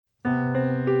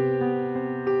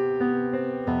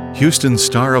Houston's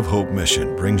Star of Hope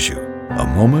mission brings you a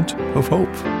moment of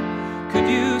hope. Could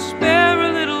you spare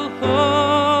a little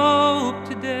hope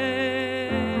today?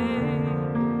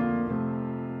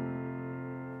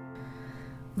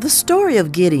 The story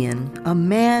of Gideon, a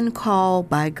man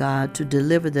called by God to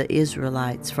deliver the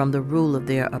Israelites from the rule of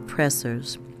their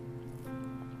oppressors,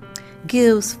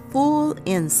 gives full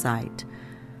insight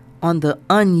on the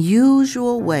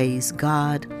unusual ways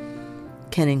God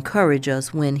can encourage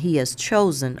us when He has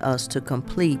chosen us to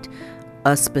complete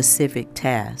a specific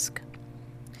task.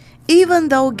 Even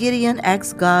though Gideon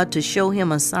asked God to show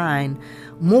him a sign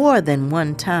more than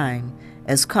one time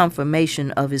as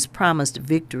confirmation of His promised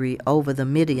victory over the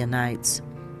Midianites,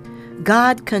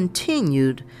 God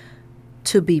continued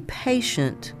to be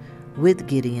patient with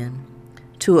Gideon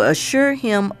to assure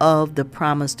him of the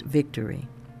promised victory.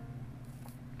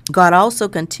 God also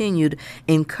continued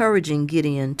encouraging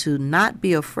Gideon to not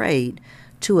be afraid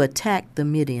to attack the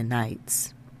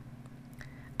Midianites.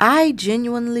 I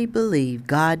genuinely believe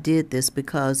God did this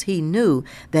because He knew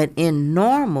that in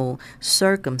normal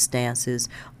circumstances,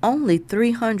 only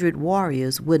 300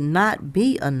 warriors would not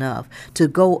be enough to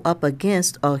go up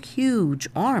against a huge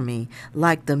army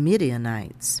like the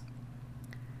Midianites.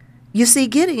 You see,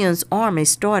 Gideon's army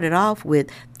started off with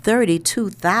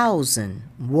 32,000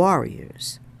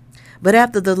 warriors. But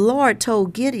after the Lord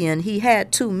told Gideon he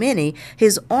had too many,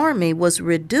 his army was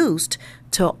reduced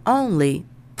to only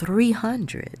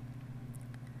 300.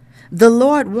 The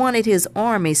Lord wanted His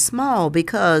army small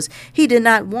because He did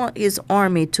not want His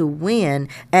army to win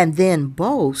and then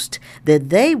boast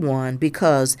that they won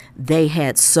because they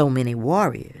had so many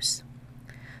warriors.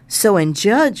 So in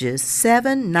Judges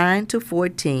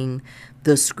 7:9-14,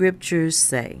 the scriptures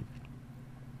say,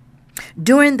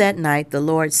 "During that night the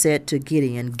Lord said to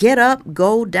Gideon, 'Get up,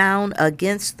 go down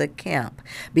against the camp,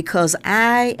 because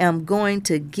I am going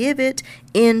to give it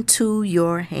into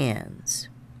your hands.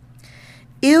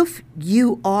 If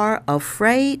you are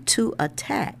afraid to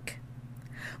attack,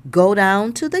 go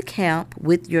down to the camp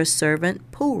with your servant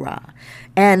Purah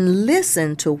and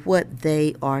listen to what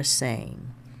they are saying.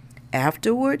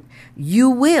 Afterward, you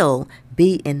will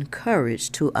be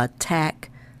encouraged to attack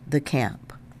the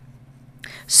camp.'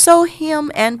 So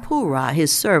him and Purah, his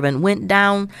servant, went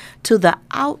down to the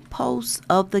outposts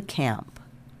of the camp.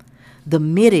 The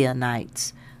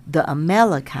Midianites, the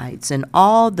Amalekites, and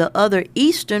all the other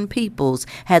eastern peoples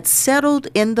had settled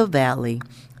in the valley,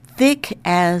 thick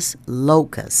as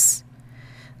locusts.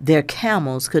 Their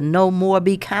camels could no more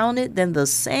be counted than the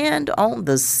sand on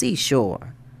the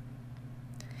seashore.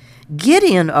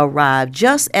 Gideon arrived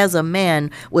just as a man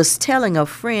was telling a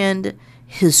friend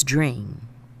his dream.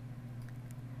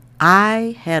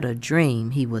 'I had a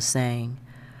dream,' he was saying.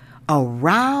 'A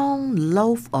round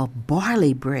loaf of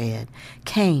barley bread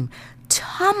came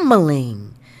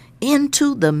tumbling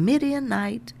into the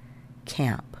Midianite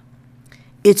camp.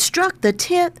 It struck the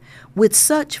tent with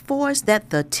such force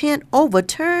that the tent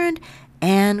overturned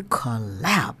and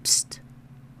collapsed.'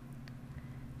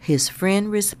 His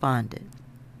friend responded,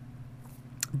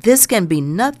 'This can be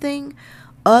nothing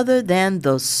other than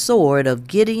the sword of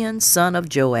Gideon, son of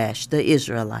Joash, the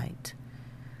Israelite.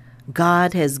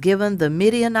 God has given the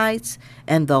Midianites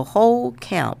and the whole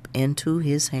camp into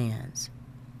his hands.'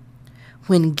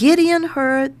 When Gideon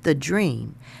heard the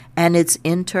dream and its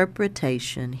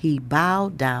interpretation, he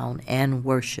bowed down and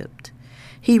worshipped.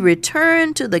 He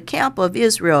returned to the camp of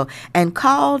Israel and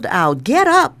called out, 'Get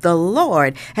up, the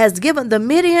Lord has given the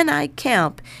Midianite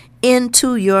camp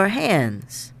into your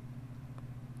hands.'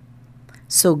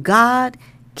 So God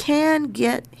can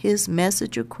get His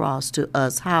message across to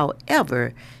us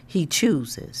however He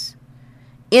chooses.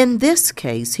 In this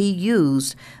case, He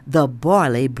used the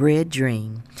barley bread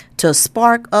dream to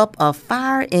spark up a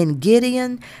fire in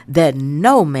Gideon that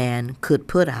no man could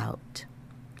put out.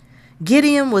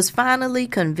 Gideon was finally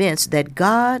convinced that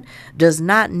God does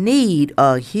not need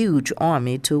a huge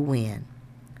army to win.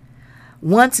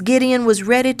 Once Gideon was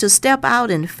ready to step out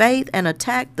in faith and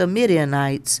attack the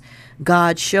Midianites,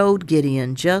 God showed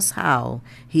Gideon just how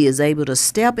He is able to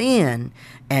step in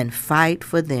and fight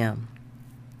for them.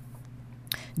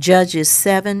 Judges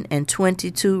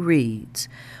 7:22 reads,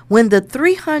 "When the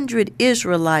 300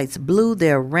 Israelites blew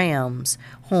their rams'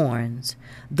 horns,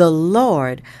 the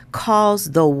Lord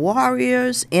caused the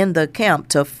warriors in the camp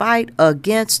to fight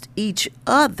against each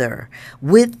other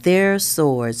with their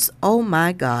swords." Oh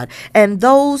my God. "And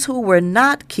those who were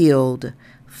not killed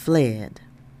fled."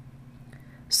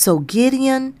 So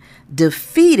Gideon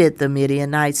defeated the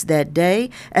Midianites that day,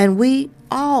 and we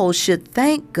all should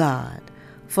thank God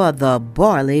for the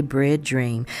barley bread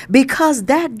dream, because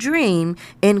that dream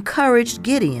encouraged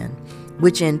Gideon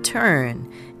which in turn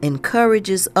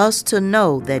encourages us to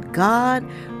know that God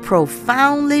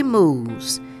profoundly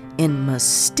moves in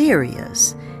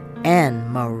mysterious and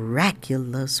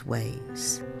miraculous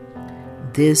ways.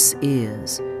 This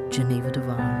is Geneva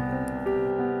Devine.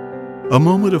 A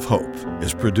Moment of Hope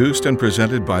is produced and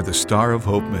presented by the Star of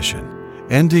Hope Mission,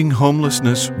 ending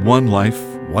homelessness one life,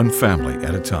 one family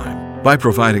at a time, by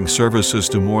providing services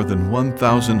to more than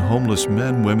 1,000 homeless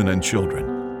men, women, and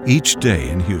children each day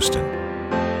in Houston.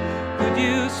 Could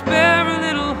you spare a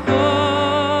little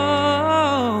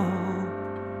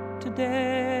hope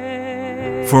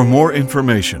today? For more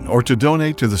information or to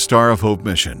donate to the Star of Hope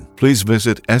Mission, please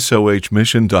visit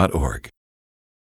sohmission.org.